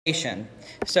salvation.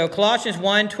 So Colossians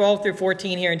 1, 12 through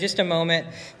 14 here in just a moment,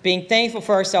 being thankful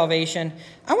for our salvation.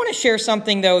 I want to share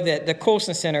something, though, that the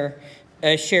Colson Center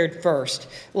shared first.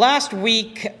 Last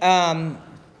week,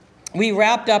 we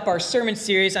wrapped up our sermon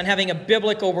series on having a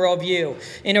biblical worldview.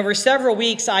 And over several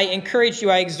weeks, I encouraged you,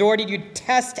 I exhorted you to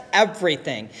test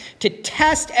everything.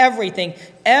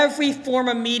 Every form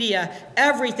of media,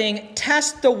 everything.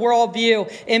 Test the worldview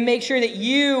and make sure that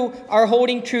you are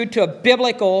holding true to a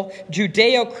biblical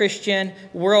Judeo-Christian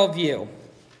worldview.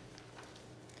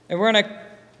 And we're going to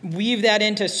weave that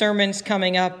into sermons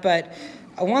coming up. But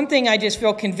one thing I just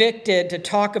feel convicted to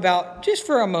talk about just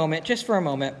for a moment,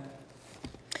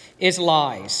 is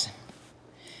lies.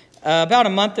 About a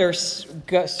month or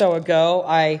so ago,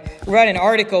 I read an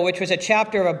article which was a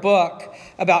chapter of a book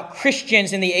about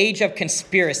Christians in the age of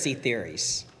conspiracy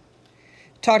theories.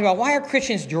 Talked about why are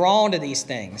Christians drawn to these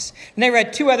things. And I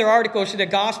read two other articles to the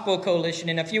Gospel Coalition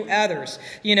and a few others.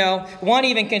 One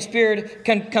even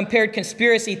compared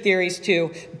conspiracy theories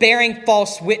to bearing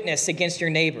false witness against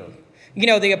your neighbor.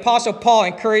 The Apostle Paul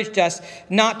encouraged us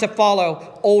not to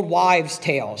follow old wives'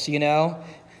 tales,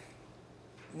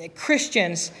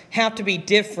 Christians have to be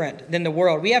different than the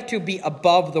world. We have to be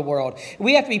above the world.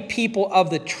 We have to be people of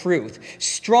the truth.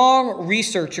 Strong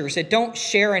researchers that don't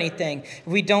share anything if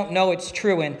we don't know it's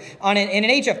true. And in an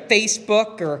age of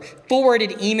Facebook or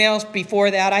forwarded emails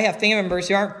before that, I have family members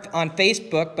who aren't on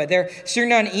Facebook, but they're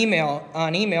certainly on email,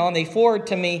 and they forward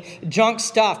to me junk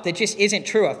stuff that just isn't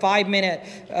true. A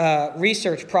 5-minute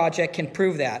research project can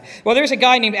prove that. Well, there's a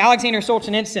guy named Alexander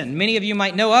Solzhenitsyn. Many of you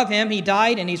might know of him. He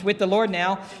died, and he's with the Lord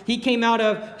now. He came out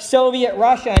of Soviet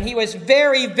Russia, and he was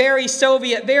very, very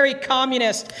Soviet, very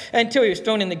communist until he was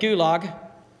thrown in the Gulag.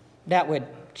 That would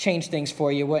change things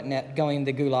for you, wouldn't it, going in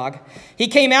the Gulag? He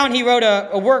came out and he wrote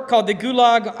a work called the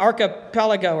Gulag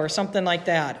Archipelago or something like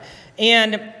that.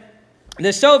 And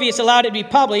the Soviets allowed it to be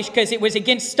published because it was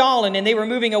against Stalin, and they were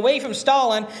moving away from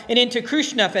Stalin and into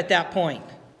Khrushchev at that point.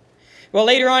 Well,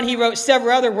 later on, he wrote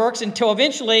several other works until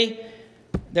eventually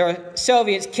the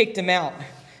Soviets kicked him out.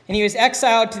 And he was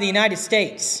exiled to the United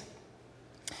States.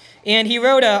 And he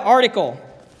wrote an article.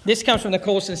 This comes from the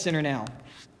Colson Center now.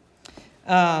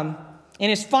 In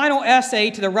his final essay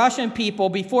to the Russian people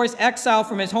before his exile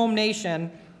from his home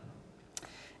nation,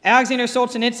 Alexander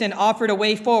Solzhenitsyn offered a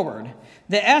way forward.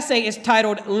 The essay is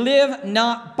titled, "Live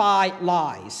Not by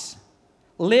Lies."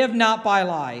 Live not by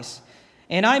lies.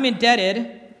 And I'm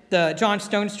indebted, the John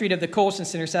Stone Street of the Colson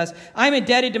Center says, I'm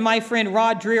indebted to my friend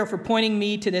Rod Dreher for pointing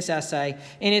me to this essay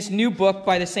in his new book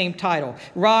by the same title.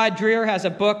 Rod Dreher has a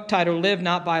book titled Live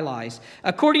Not by Lies.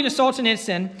 According to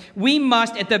Solzhenitsyn, we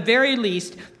must, at the very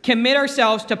least, commit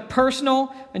ourselves to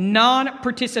personal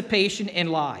non-participation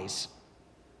in lies.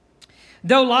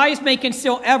 Though lies may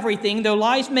conceal everything, though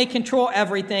lies may control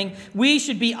everything, we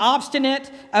should be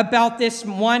obstinate about this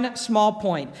one small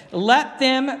point. Let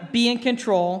them be in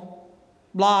control.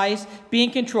 Lies, be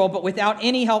in control, but without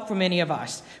any help from any of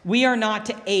us. We are not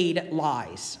to aid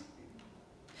lies.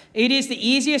 It is the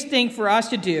easiest thing for us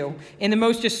to do and the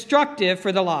most destructive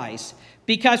for the lies.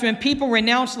 Because when people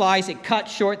renounce lies, it cuts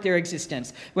short their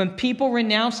existence. When people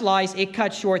renounce lies, it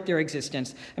cuts short their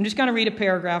existence. I'm just going to read a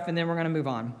paragraph and then we're going to move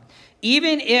on.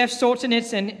 Even if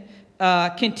Solzhenitsyn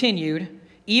continued,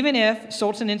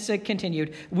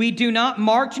 we do not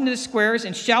march into the squares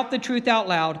and shout the truth out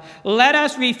loud. Let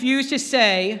us refuse to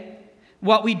say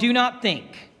what we do not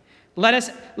think. Let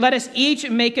us each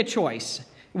make a choice,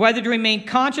 whether to remain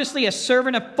consciously a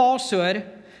servant of falsehood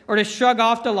or to shrug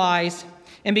off the lies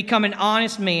and become an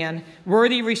honest man,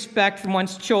 worthy of respect from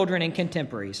one's children and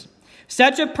contemporaries.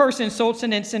 Such a person,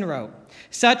 Solzhenitsyn wrote,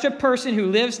 such a person who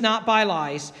lives not by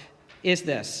lies is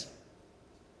this: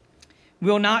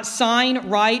 will not sign,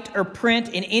 write, or print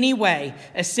in any way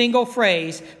a single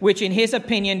phrase which in his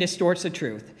opinion distorts the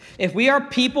truth. If we are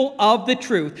people of the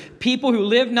truth, people who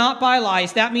live not by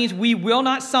lies, that means we will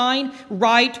not sign,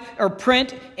 write, or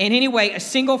print in any way a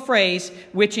single phrase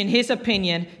which in his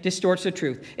opinion distorts the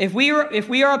truth. If we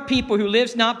are a people who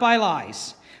lives not by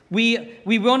lies, we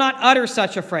will not utter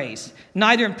such a phrase,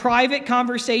 neither in private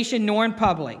conversation nor in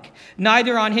public,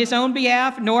 neither on his own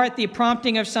behalf nor at the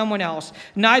prompting of someone else,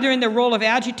 neither in the role of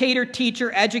agitator, teacher,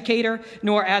 educator,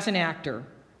 nor as an actor.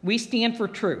 We stand for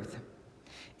truth.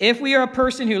 If we are a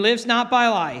person who lives not by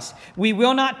lies, we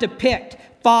will not depict,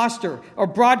 foster, or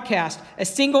broadcast a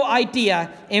single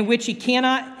idea in which he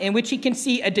can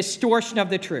see a distortion of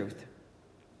the truth.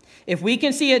 If we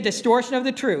can see a distortion of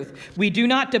the truth, we do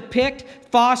not depict,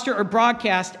 foster, or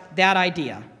broadcast that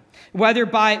idea. Whether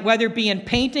be in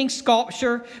painting,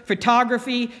 sculpture,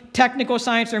 photography, technical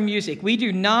science, or music, we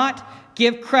do not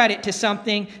give credit to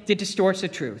something that distorts the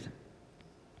truth.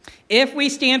 If we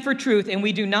stand for truth and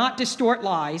we do not distort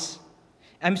lies,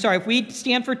 if we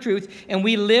stand for truth and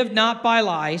we live not by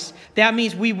lies, that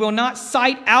means we will not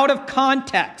cite out of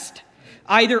context,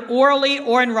 either orally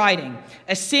or in writing,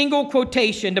 a single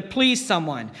quotation to please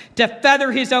someone, to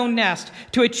feather his own nest,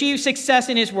 to achieve success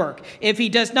in his work, if he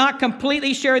does not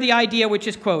completely share the idea which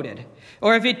is quoted,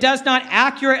 or if it does not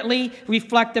accurately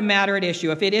reflect the matter at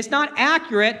issue. If it is not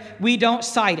accurate, we don't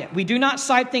cite it. We do not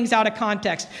cite things out of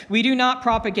context. We do not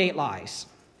propagate lies.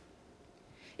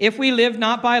 If we live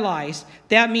not by lies,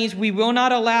 that means we will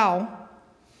not allow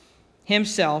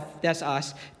himself, that's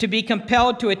us, to be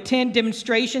compelled to attend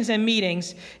demonstrations and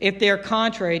meetings if they are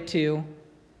contrary to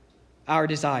our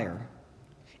desire.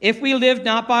 If we live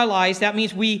not by lies, that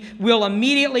means we will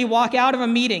immediately walk out of a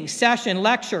meeting, session,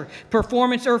 lecture,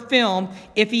 performance, or film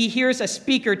if he hears a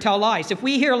speaker tell lies. If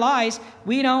we hear lies,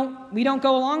 we don't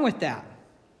go along with that.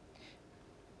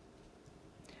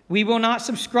 We will not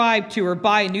subscribe to or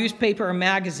buy a newspaper or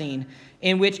magazine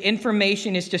in which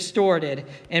information is distorted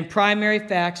and primary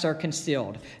facts are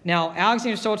concealed. Now,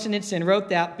 Alexander Solzhenitsyn wrote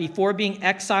that before being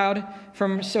exiled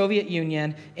from Soviet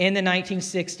Union in the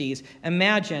 1960s.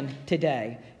 Imagine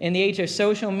today, in the age of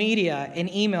social media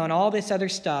and email and all this other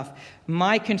stuff,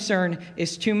 my concern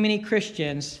is too many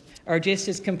Christians are just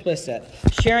as complicit,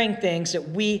 sharing things that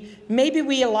maybe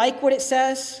we like what it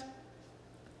says,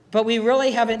 but we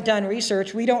really haven't done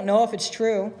research. We don't know if it's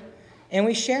true, and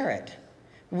we share it.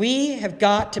 We have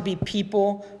got to be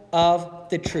people of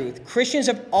the truth. Christians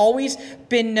have always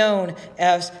been known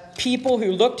as people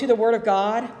who look to the Word of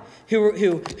God,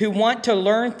 who want to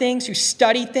learn things, who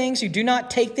study things, who do not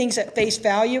take things at face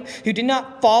value, who do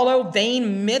not follow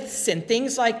vain myths and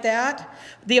things like that.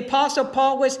 The Apostle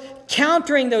Paul was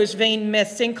countering those vain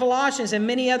myths in Colossians and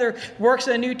many other works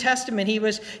of the New Testament. He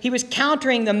was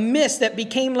countering the myths that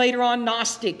became later on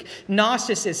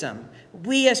Gnosticism.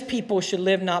 We as people should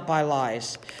live not by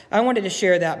lies. I wanted to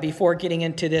share that before getting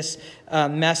into this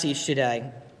message today.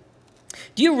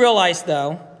 Do you realize,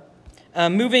 though,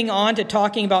 moving on to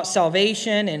talking about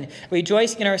salvation and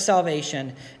rejoicing in our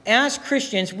salvation, as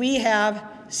Christians, we have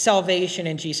salvation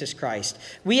in Jesus Christ.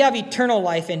 We have eternal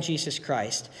life in Jesus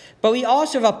Christ. But we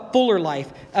also have a fuller life,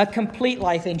 a complete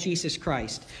life in Jesus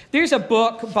Christ. There's a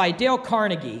book by Dale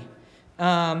Carnegie,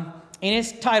 and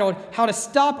it's titled, How to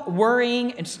Stop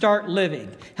Worrying and Start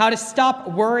Living. How to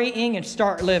Stop Worrying and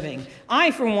Start Living.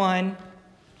 I, for one,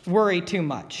 worry too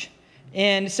much.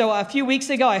 And so a few weeks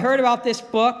ago, I heard about this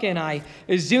book, and I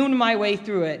zoomed my way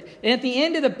through it. And at the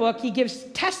end of the book, he gives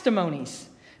testimonies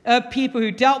of people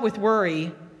who dealt with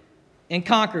worry and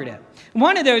conquered it.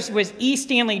 One of those was E.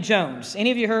 Stanley Jones.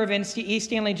 Any of you heard of E.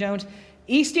 Stanley Jones?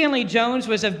 E. Stanley Jones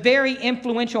was a very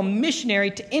influential missionary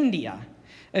to India.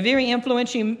 A very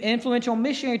influential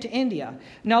missionary to India.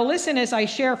 Now listen as I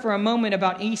share for a moment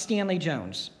about E. Stanley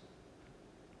Jones.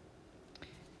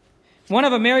 One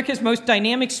of America's most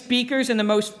dynamic speakers and the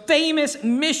most famous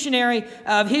missionary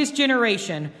of his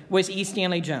generation was E.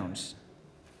 Stanley Jones.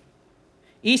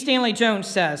 E. Stanley Jones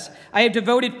says, I have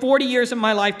devoted 40 years of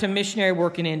my life to missionary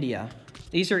work in India.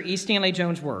 These are E. Stanley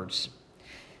Jones' words.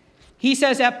 He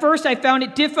says, at first I found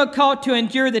it difficult to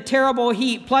endure the terrible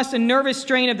heat, plus the nervous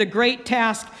strain of the great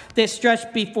task that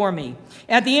stretched before me.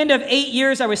 At the end of 8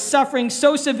 years, I was suffering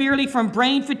so severely from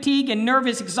brain fatigue and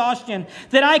nervous exhaustion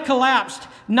that I collapsed,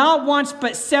 not once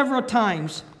but several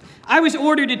times. I was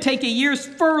ordered to take a year's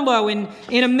furlough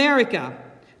in America.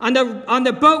 On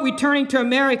the boat returning to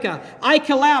America, I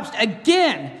collapsed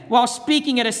again while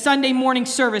speaking at a Sunday morning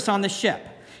service on the ship.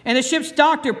 And the ship's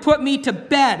doctor put me to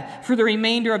bed for the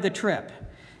remainder of the trip.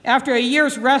 After a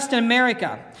year's rest in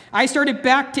America, I started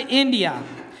back to India,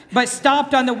 but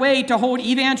stopped on the way to hold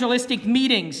evangelistic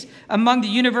meetings among the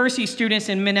university students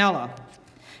in Manila.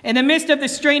 In the midst of the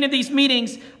strain of these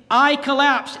meetings, I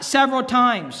collapsed several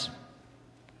times.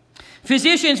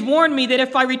 Physicians warned me that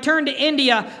if I returned to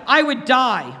India, I would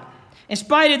die. In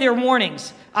spite of their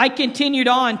warnings, I continued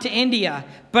on to India,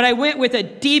 but I went with a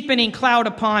deepening cloud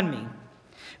upon me.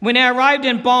 When I arrived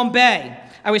in Bombay,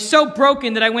 I was so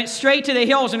broken that I went straight to the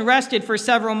hills and rested for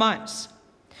several months.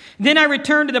 Then I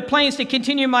returned to the plains to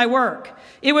continue my work.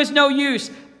 It was no use.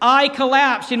 I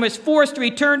collapsed and was forced to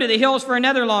return to the hills for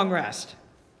another long rest.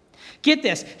 Get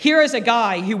this. Here is a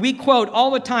guy who we quote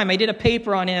all the time. I did a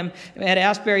paper on him at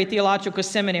Asbury Theological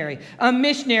Seminary. A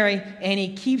missionary, and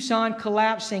he keeps on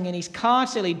collapsing, and he's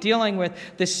constantly dealing with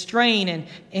the strain. And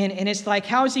it's like,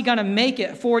 how is he going to make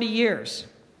it 40 years?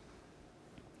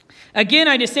 Again,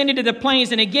 I descended to the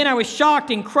plains, and again I was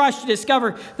shocked and crushed to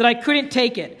discover that I couldn't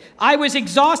take it. I was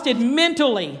exhausted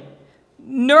mentally,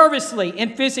 nervously,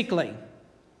 and physically.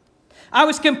 I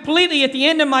was completely at the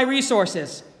end of my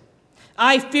resources.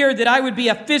 I feared that I would be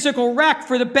a physical wreck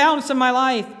for the balance of my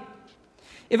life.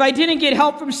 If I didn't get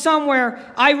help from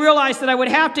somewhere, I realized that I would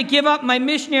have to give up my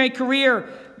missionary career,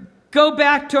 go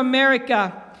back to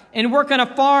America, and work on a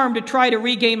farm to try to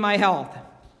regain my health.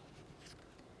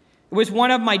 It was one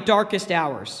of my darkest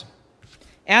hours.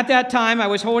 At that time, I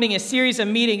was holding a series of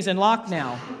meetings in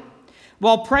Lucknow.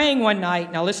 While praying one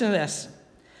night, now listen to this.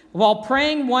 While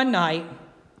praying one night,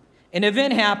 an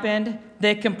event happened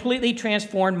that completely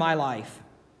transformed my life.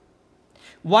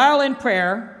 While in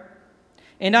prayer,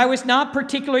 and I was not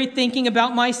particularly thinking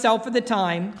about myself at the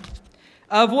time,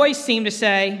 a voice seemed to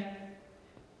say,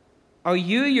 "Are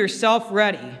you yourself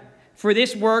ready for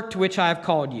this work to which I have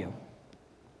called you?"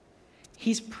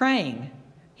 He's praying.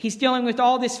 He's dealing with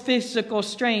all this physical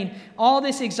strain, all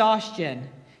this exhaustion.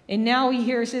 And now he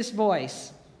hears this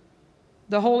voice,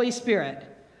 the Holy Spirit.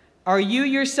 "Are you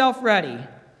yourself ready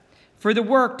for the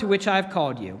work to which I have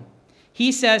called you?"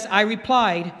 He says, I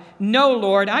replied, "No,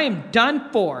 Lord, I am done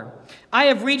for. I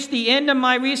have reached the end of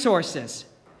my resources."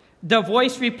 The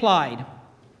voice replied,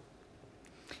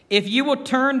 "If you will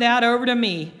turn that over to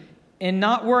me and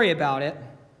not worry about it,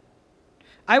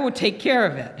 I will take care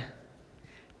of it."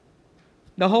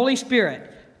 The Holy Spirit,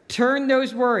 turn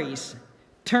those worries,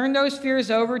 turn those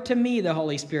fears over to me, the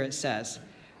Holy Spirit says.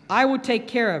 I will take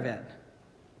care of it.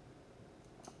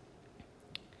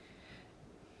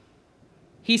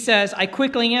 He says, I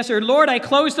quickly answered, "Lord, I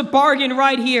close the bargain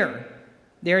right here."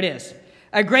 There it is.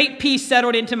 A great peace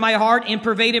settled into my heart and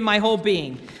pervaded my whole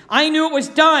being. I knew it was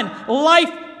done.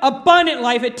 Life, abundant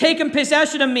life, had taken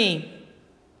possession of me.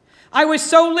 I was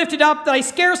so lifted up that I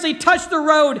scarcely touched the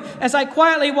road as I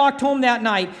quietly walked home that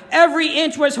night. Every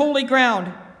inch was holy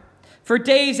ground. For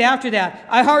days after that,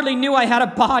 I hardly knew I had a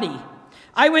body.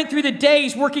 I went through the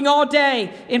days working all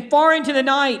day and far into the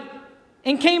night,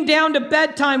 and came down to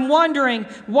bedtime wondering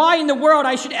why in the world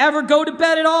I should ever go to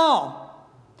bed at all.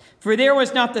 For there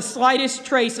was not the slightest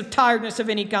trace of tiredness of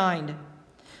any kind.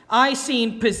 I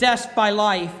seemed possessed by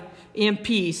life and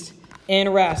peace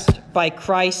and rest by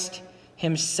Christ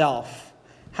himself.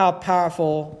 How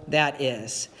powerful that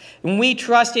is. When we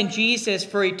trust in Jesus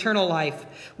for eternal life,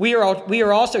 we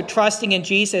are also trusting in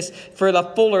Jesus for the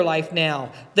fuller life now,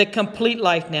 the complete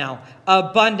life now,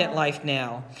 abundant life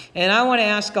now. And I want to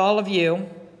ask all of you,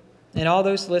 and all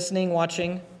those listening,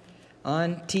 watching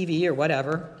on TV or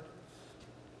whatever,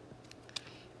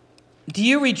 do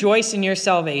you rejoice in your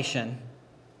salvation?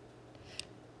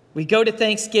 We go to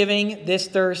Thanksgiving this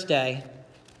Thursday.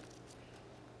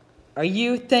 Are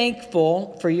you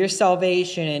thankful for your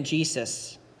salvation in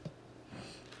Jesus?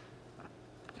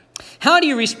 How do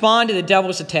you respond to the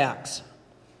devil's attacks?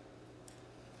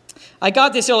 I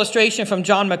got this illustration from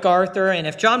John MacArthur, and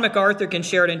if John MacArthur can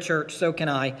share it in church, so can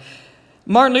I.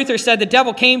 Martin Luther said the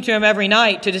devil came to him every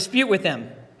night to dispute with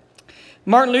him.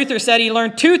 Martin Luther said he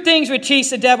learned two things would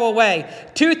chase the devil away.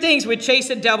 Two things would chase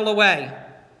the devil away.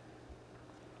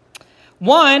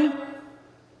 One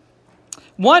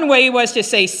way was to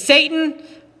say, "Satan,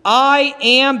 I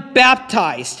am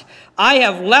baptized. I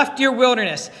have left your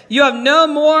wilderness. You have no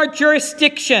more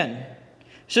jurisdiction."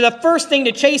 So the first thing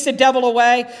to chase the devil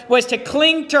away was to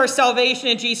cling to our salvation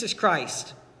in Jesus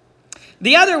Christ.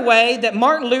 The other way that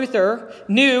Martin Luther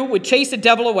knew would chase the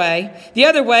devil away, the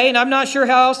other way, and I'm not sure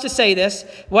how else to say this,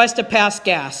 was to pass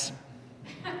gas.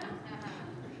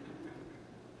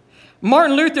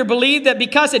 Martin Luther believed that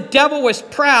because the devil was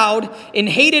proud and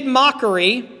hated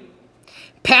mockery,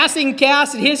 passing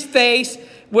gas at his face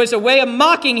was a way of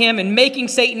mocking him and making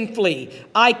Satan flee.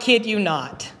 I kid you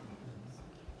not.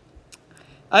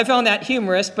 I found that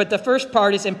humorous, but the first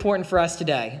part is important for us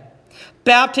today.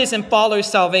 Baptism follows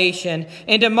salvation,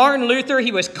 and to Martin Luther,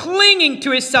 he was clinging to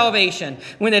his salvation.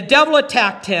 When the devil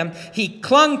attacked him, he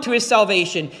clung to his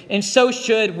salvation, and so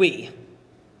should we.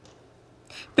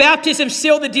 Baptism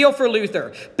sealed the deal for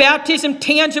Luther. Baptism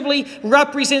tangibly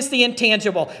represents the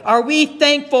intangible. Are we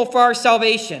thankful for our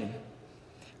salvation?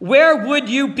 Where would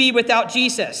you be without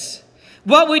Jesus?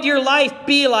 What would your life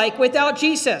be like without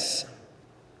Jesus?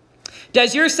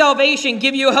 Does your salvation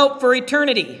give you hope for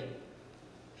eternity?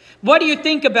 What do you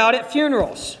think about at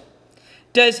funerals?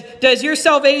 Does your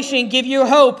salvation give you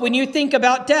hope when you think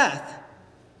about death?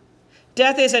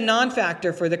 Death is a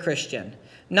non-factor for the Christian,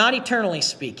 not eternally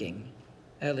speaking,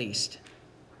 at least.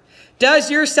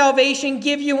 Does your salvation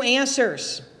give you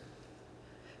answers?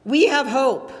 We have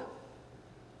hope.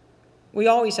 We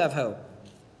always have hope.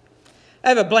 I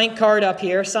have a blank card up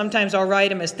here. Sometimes I'll write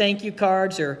them as thank you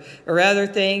cards or other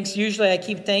things. Usually I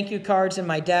keep thank you cards in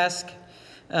my desk.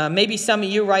 Maybe some of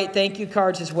you write thank you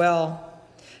cards as well.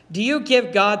 Do you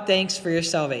give God thanks for your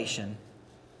salvation?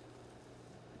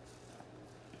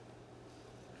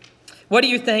 What are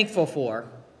you thankful for?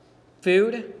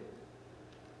 Food,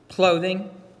 clothing,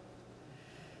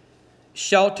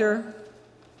 shelter,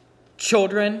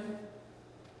 children,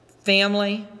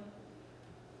 family,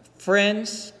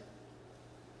 friends,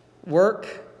 work,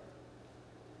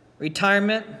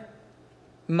 retirement,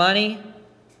 money,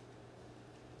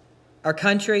 our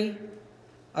country,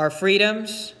 our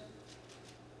freedoms.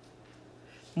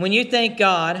 When you thank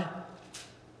God,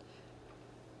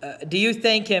 do you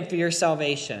thank Him for your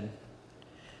salvation?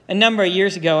 A number of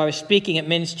years ago, I was speaking at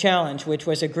Men's Challenge, which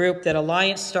was a group that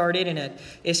Alliance started, and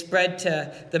it spread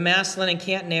to the Massillon and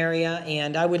Canton area,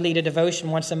 and I would lead a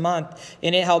devotion once a month,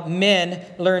 and it helped men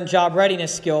learn job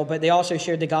readiness skill, but they also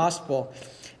shared the gospel.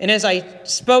 And as I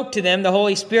spoke to them, the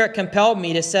Holy Spirit compelled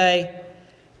me to say,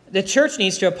 the church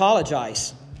needs to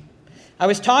apologize. I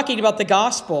was talking about the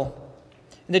gospel,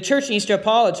 and the church needs to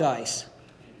apologize.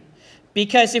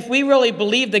 Because if we really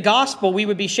believed the gospel, we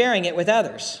would be sharing it with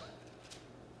others.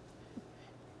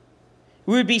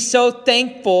 We would be so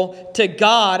thankful to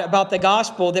God about the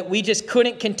gospel that we just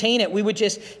couldn't contain it. We would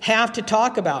just have to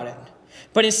talk about it.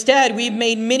 But instead, we've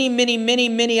made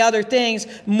many other things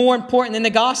more important than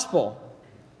the gospel.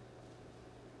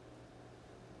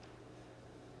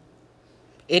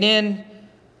 And in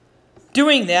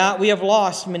doing that, we have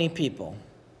lost many people.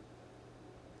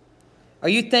 Are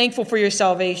you thankful for your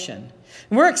salvation?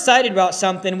 When we're excited about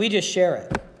something, we just share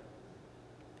it.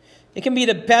 It can be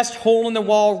the best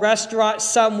hole-in-the-wall restaurant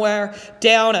somewhere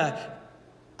down a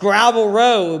gravel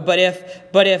road, but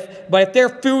if their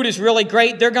food is really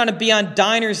great, they're going to be on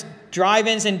Diners,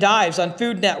 Drive-Ins, and Dives on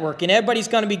Food Network, and everybody's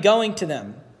going to be going to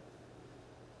them.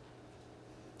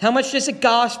 How much does the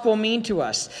gospel mean to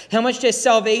us? How much does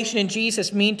salvation in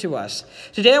Jesus mean to us?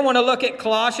 Today I want to look at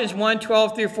Colossians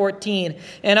 1:12 through 14,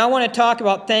 and I want to talk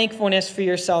about thankfulness for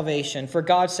your salvation, for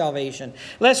God's salvation.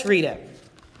 Let's read it.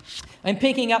 I'm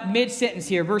picking up mid-sentence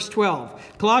here, verse 12.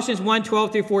 Colossians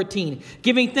 1:12 through 14.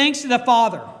 Giving thanks to the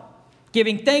Father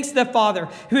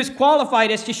who has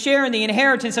qualified us to share in the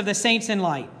inheritance of the saints in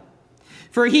light.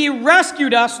 For He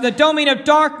rescued us from the domain of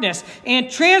darkness and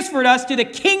transferred us to the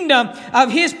kingdom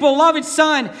of His beloved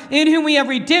Son, in whom we have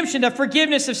redemption, the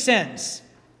forgiveness of sins.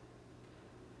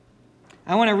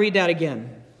 I want to read that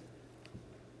again.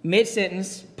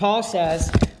 Mid-sentence, Paul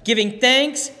says, giving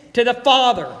thanks to the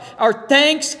Father. Our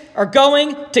thanks are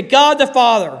going to God the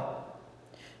Father.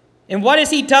 And what has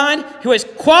He done? Who has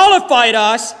qualified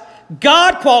us.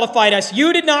 God qualified us.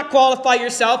 You did not qualify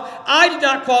yourself. I did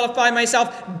not qualify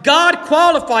myself. God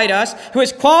qualified us, who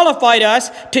has qualified us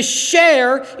to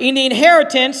share in the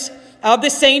inheritance of the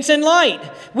saints in light.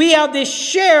 We have this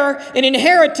share in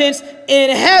inheritance in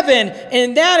heaven,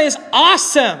 and that is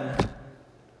awesome.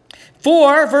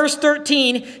 For, verse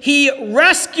 13, He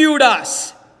rescued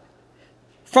us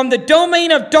from the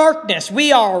domain of darkness.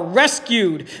 We are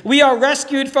rescued. We are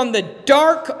rescued from the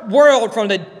dark world, from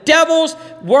the devil's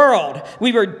world.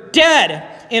 We were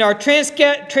dead in our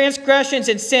transgressions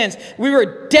and sins. We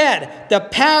were dead. The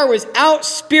power was out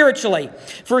spiritually.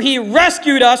 For He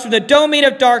rescued us from the domain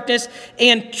of darkness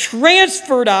and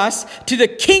transferred us to the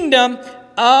kingdom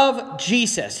of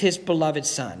Jesus, His beloved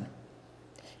Son,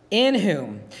 in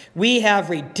whom we have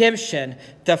redemption,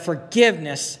 the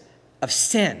forgiveness of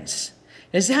sins.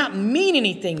 Does that mean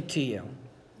anything to you?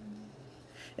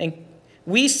 And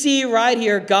we see right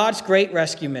here God's great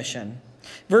rescue mission.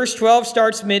 Verse 12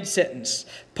 starts mid-sentence.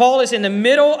 Paul is in the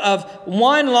middle of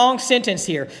one long sentence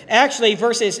here. Actually,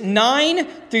 verses 9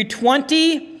 through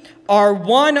 20 are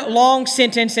one long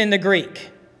sentence in the Greek.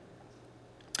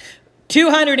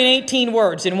 218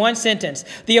 words in one sentence.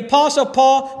 The Apostle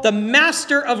Paul, the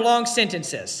master of long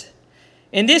sentences.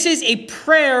 And this is a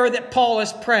prayer that Paul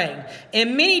is praying.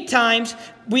 And many times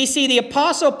we see the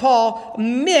Apostle Paul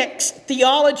mix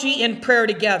theology and prayer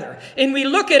together. And we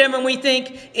look at him and we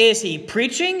think, is he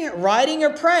preaching, writing, or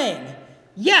praying?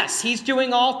 Yes, he's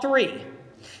doing all three.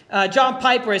 John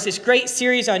Piper has this great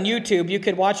series on YouTube. You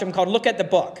could watch him called Look at the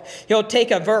Book. He'll take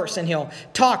a verse and he'll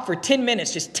talk for 10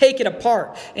 minutes, just take it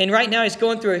apart. And right now he's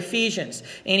going through Ephesians.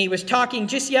 And he was talking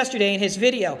just yesterday in his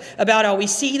video about how we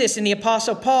see this in the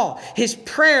Apostle Paul. His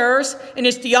prayers and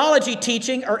his theology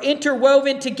teaching are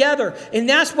interwoven together. And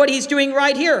that's what he's doing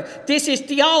right here. This is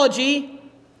theology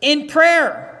in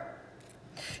prayer.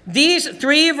 These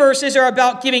three verses are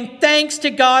about giving thanks to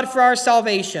God for our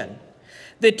salvation.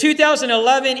 The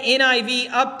 2011 NIV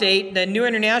update, the New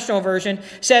International Version,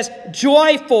 says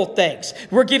joyful thanks.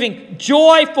 We're giving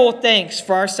joyful thanks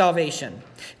for our salvation.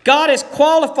 God has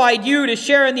qualified you to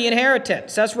share in the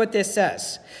inheritance. That's what this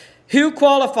says. Who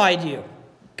qualified you?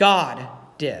 God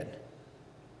did.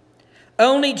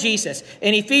 Only Jesus.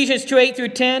 In Ephesians 2:8 through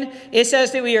 10, it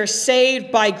says that we are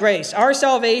saved by grace. Our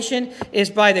salvation is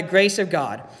by the grace of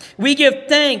God. We give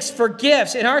thanks for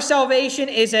gifts, and our salvation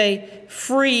is a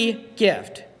free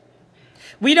gift.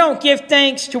 We don't give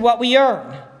thanks to what we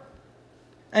earn.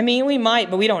 I mean, we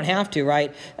might, but we don't have to,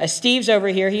 right? Steve's over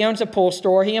here. He owns a pool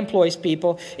store. He employs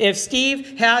people. If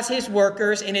Steve has his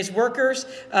workers, and his workers,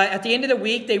 at the end of the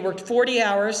week, they worked 40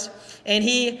 hours, and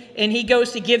he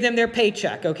goes to give them their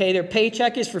paycheck, okay? Their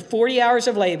paycheck is for 40 hours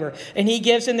of labor, and he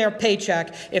gives them their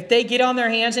paycheck. If they get on their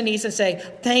hands and knees and say,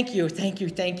 thank you,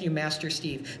 Master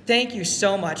Steve. Thank you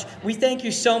so much. We thank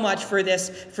you so much for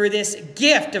this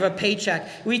gift of a paycheck.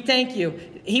 We thank you.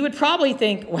 He would probably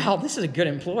think, well, this is a good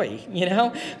employee,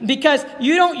 because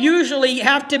you don't usually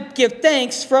have to give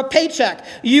thanks for a paycheck.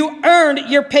 You earned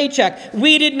your paycheck.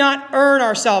 We did not earn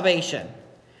our salvation.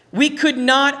 We could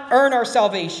not earn our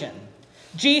salvation.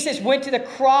 Jesus went to the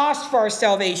cross for our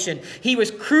salvation. He was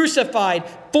crucified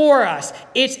for us.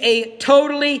 It's a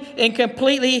totally and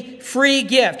completely free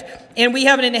gift. And we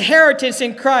have an inheritance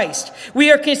in Christ.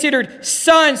 We are considered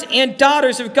sons and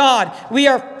daughters of God. We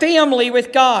are family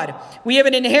with God. We have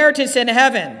an inheritance in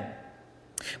heaven.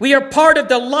 We are part of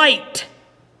the light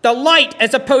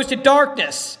as opposed to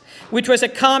darkness, which was a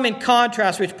common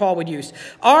contrast which Paul would use.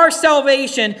 Our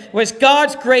salvation was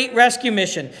God's great rescue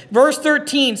mission. Verse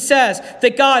 13 says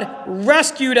that God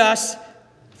rescued us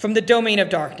from the domain of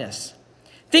darkness.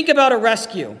 Think about a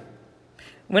rescue.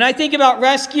 When I think about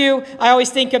rescue, I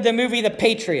always think of the movie The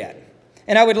Patriot.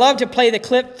 And I would love to play the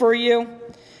clip for you,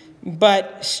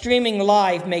 but streaming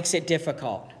live makes it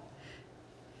difficult.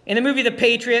 In the movie The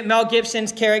Patriot, Mel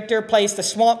Gibson's character plays the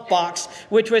Swamp Fox,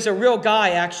 which was a real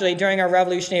guy, actually, during our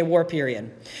Revolutionary War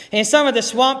period. And some of the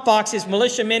Swamp Fox's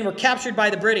militiamen were captured by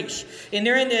the British. And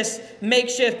they're in this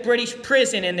makeshift British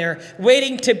prison, and they're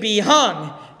waiting to be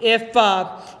hung if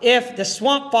the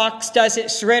Swamp Fox doesn't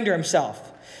surrender himself.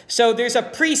 So there's a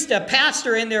priest, a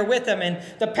pastor in there with them, and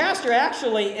the pastor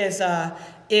actually is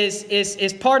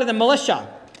part of the militia.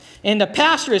 And the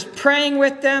pastor is praying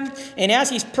with them. And as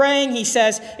he's praying, he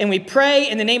says, and we pray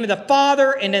in the name of the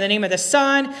Father, and in the name of the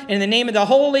Son, and in the name of the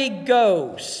Holy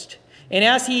Ghost. And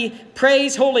as he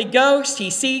prays Holy Ghost,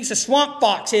 he sees the Swamp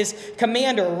Fox, his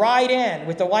commander, ride in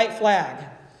with the white flag.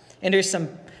 And there's some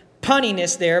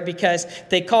punniness there because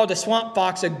they called the Swamp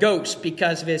Fox a ghost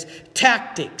because of his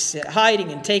tactics at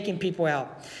hiding and taking people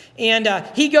out. And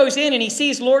he goes in and he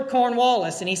sees Lord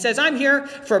Cornwallis, and he says, I'm here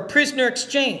for a prisoner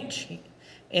exchange.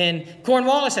 And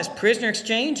Cornwallis says, prisoner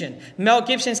exchange? And Mel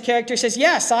Gibson's character says,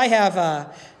 yes, I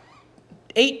have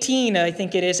 18, I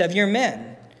think it is, of your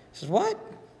men. He says, what?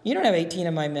 You don't have 18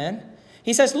 of my men.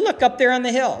 He says, look up there on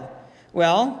the hill.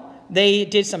 Well, they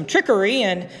did some trickery,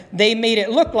 and they made it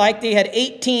look like they had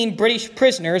 18 British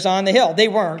prisoners on the hill. They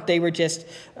weren't. They were just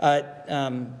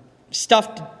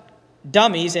stuffed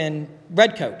dummies in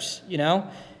redcoats,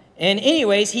 And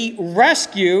anyways, he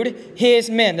rescued his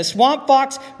men. The Swamp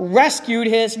Fox rescued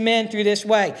his men through this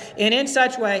way. And in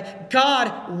such way,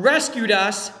 God rescued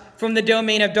us from the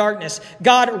domain of darkness.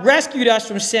 God rescued us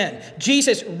from sin.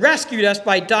 Jesus rescued us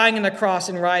by dying on the cross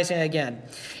and rising again.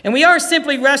 And we aren't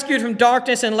simply rescued from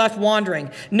darkness and left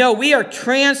wandering. No, we are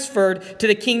transferred to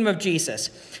the kingdom of Jesus.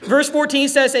 Verse 14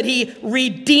 says that he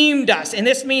redeemed us. And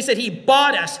this means that he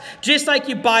bought us just like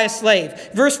you buy a slave.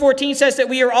 Verse 14 says that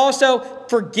we are also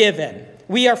forgiven.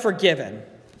 We are forgiven.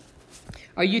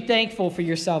 Are you thankful for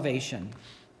your salvation?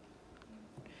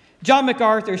 John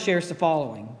MacArthur shares the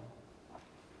following.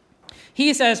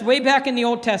 He says, way back in the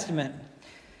Old Testament,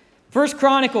 1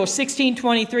 Chronicles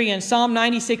 16:23 and Psalm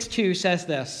 96:2 says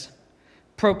this,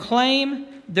 proclaim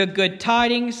the good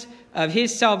tidings of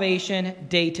his salvation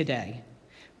day to day.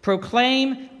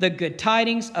 Proclaim the good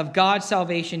tidings of God's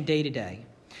salvation day to day.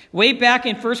 Way back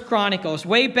in 1 Chronicles,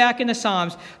 way back in the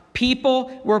Psalms,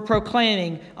 people were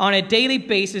proclaiming on a daily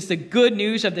basis the good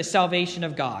news of the salvation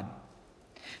of God.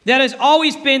 That has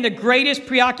always been the greatest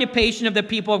preoccupation of the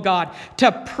people of God,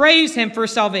 to praise him for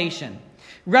salvation.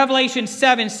 Revelation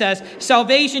 7 says,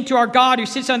 salvation to our God who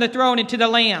sits on the throne and to the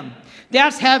Lamb.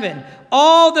 That's heaven.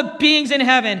 All the beings in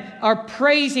heaven are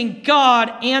praising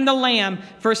God and the Lamb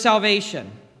for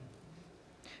salvation.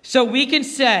 So we can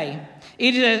say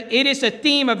it is a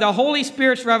theme of the Holy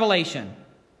Spirit's revelation.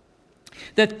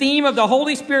 The theme of the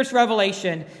Holy Spirit's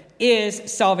revelation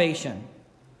is salvation.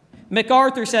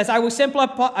 MacArthur says, I will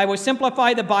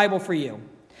simplify the Bible for you.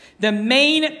 The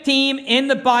main theme in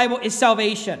the Bible is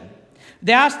salvation.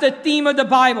 That's the theme of the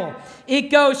Bible. It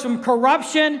goes from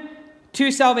corruption to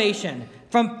salvation,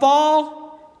 from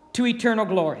fall to eternal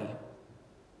glory.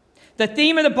 The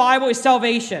theme of the Bible is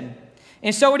salvation,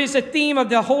 and so it is the theme of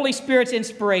the Holy Spirit's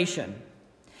inspiration.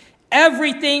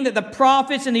 Everything that the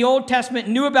prophets in the Old Testament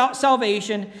knew about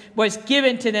salvation was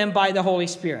given to them by the Holy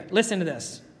Spirit. Listen to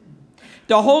this.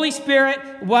 The Holy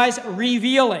Spirit was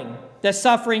revealing the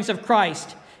sufferings of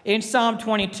Christ in Psalm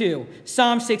 22,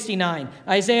 Psalm 69,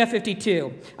 Isaiah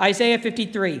 52, Isaiah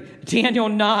 53, Daniel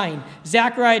 9,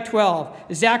 Zechariah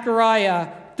 12, Zechariah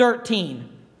 13.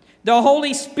 The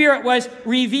Holy Spirit was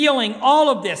revealing all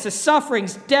of this, the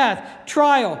sufferings, death,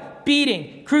 trial,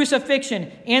 beating,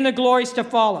 crucifixion, and the glories to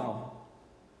follow.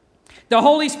 The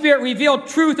Holy Spirit revealed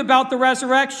truth about the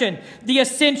resurrection, the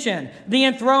ascension, the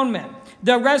enthronement.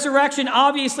 The resurrection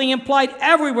obviously implied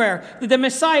everywhere that the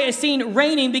Messiah is seen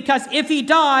reigning, because if he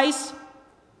dies,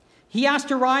 he has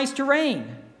to rise to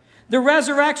reign. The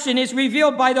resurrection is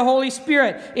revealed by the Holy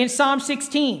Spirit in Psalm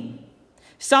 16,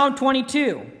 Psalm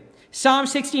 22, Psalm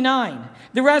 69.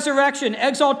 The resurrection,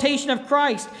 exaltation of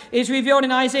Christ is revealed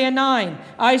in Isaiah 9,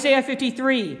 Isaiah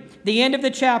 53, the end of the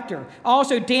chapter.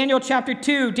 Also Daniel chapter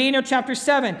 2, Daniel chapter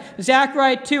 7,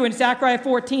 Zechariah 2, and Zechariah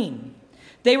 14.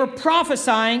 They were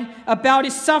prophesying about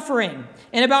his suffering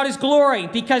and about his glory,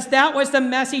 because that was the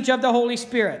message of the Holy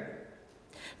Spirit.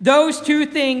 Those two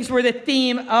things were the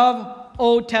theme of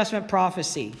Old Testament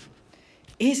prophecy.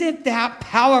 Isn't that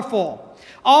powerful?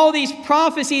 All these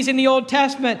prophecies in the Old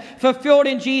Testament fulfilled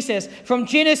in Jesus. From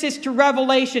Genesis to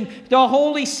Revelation, the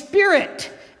Holy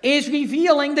Spirit is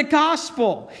revealing the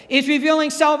gospel, is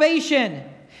revealing salvation.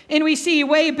 And we see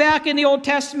way back in the Old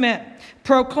Testament,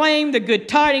 proclaim the good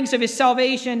tidings of his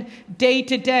salvation day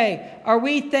to day. Are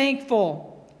we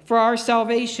thankful for our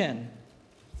salvation?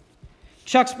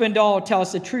 Chuck Swindoll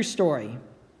tells the true story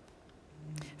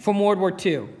from World War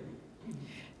II.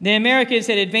 The Americans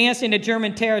had advanced into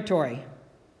German territory.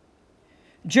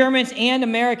 Germans and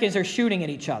Americans are shooting at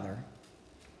each other.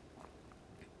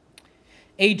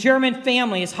 A German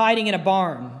family is hiding in a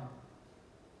barn.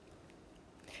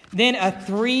 Then a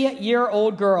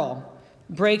 3-year-old girl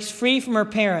breaks free from her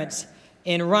parents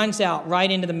and runs out right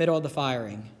into the middle of the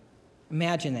firing.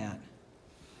 Imagine that.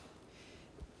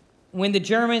 When the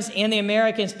Germans and the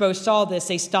Americans both saw this,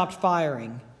 they stopped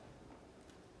firing.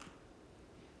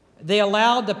 They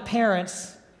allowed the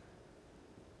parents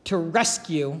to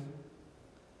rescue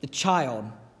the child,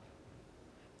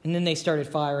 and then they started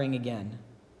firing again.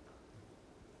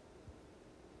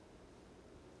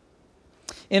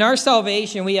 In our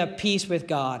salvation, we have peace with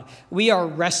God. We are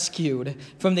rescued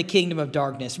from the kingdom of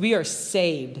darkness. We are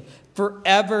saved,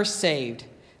 forever saved.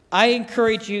 I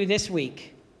encourage you this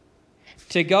week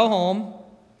to go home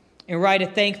and write a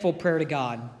thankful prayer to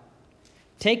God.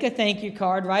 Take a thank you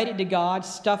card, write it to God,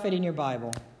 stuff it in your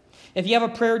Bible. If you have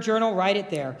a prayer journal, write it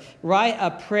there. Write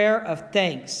a prayer of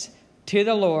thanks to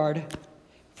the Lord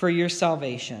for your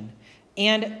salvation.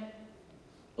 And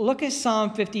look at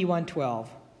Psalm 51:12.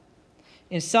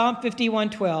 In Psalm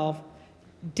 51:12,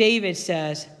 David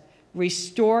says,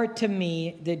 "Restore to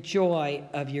me the joy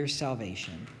of your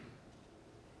salvation."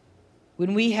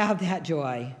 When we have that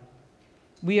joy,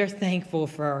 we are thankful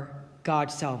for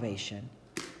God's salvation.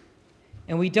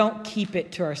 And we don't keep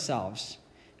it to ourselves.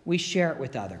 We share it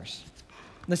with others.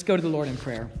 Let's go to the Lord in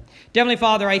prayer. Heavenly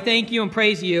Father, I thank you and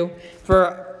praise you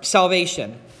for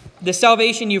salvation. The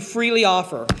salvation you freely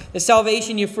offer, the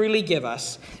salvation you freely give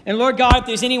us. And Lord God, if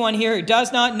there's anyone here who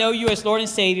does not know you as Lord and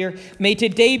Savior, may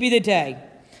today be the day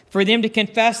for them to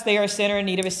confess they are a sinner in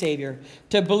need of a Savior,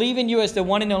 to believe in you as the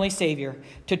one and only Savior,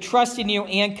 to trust in you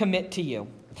and commit to you.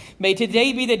 May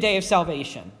today be the day of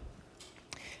salvation.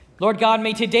 Lord God,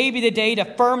 may today be the day to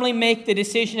firmly make the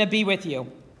decision to be with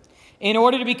you in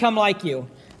order to become like you,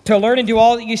 to learn and do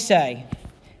all that you say,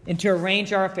 and to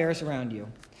arrange our affairs around you.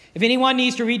 If anyone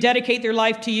needs to rededicate their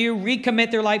life to you, recommit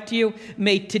their life to you,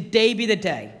 may today be the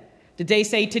day. Today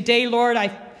say, today, Lord,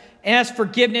 I ask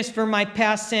forgiveness for my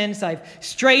past sins. I've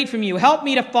strayed from you. Help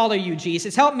me to follow you,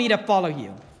 Jesus. Help me to follow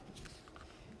you.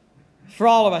 For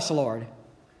all of us, Lord,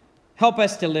 help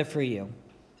us to live for you.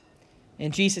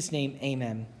 In Jesus' name,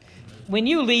 amen. When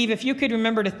you leave, if you could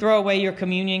remember to throw away your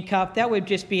communion cup, that would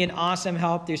just be an awesome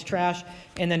help. There's trash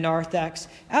in the narthex.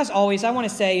 As always, I want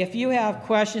to say, if you have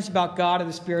questions about God or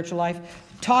the spiritual life,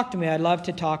 talk to me. I'd love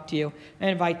to talk to you. And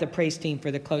invite the praise team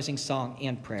for the closing song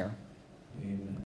and prayer. Amen.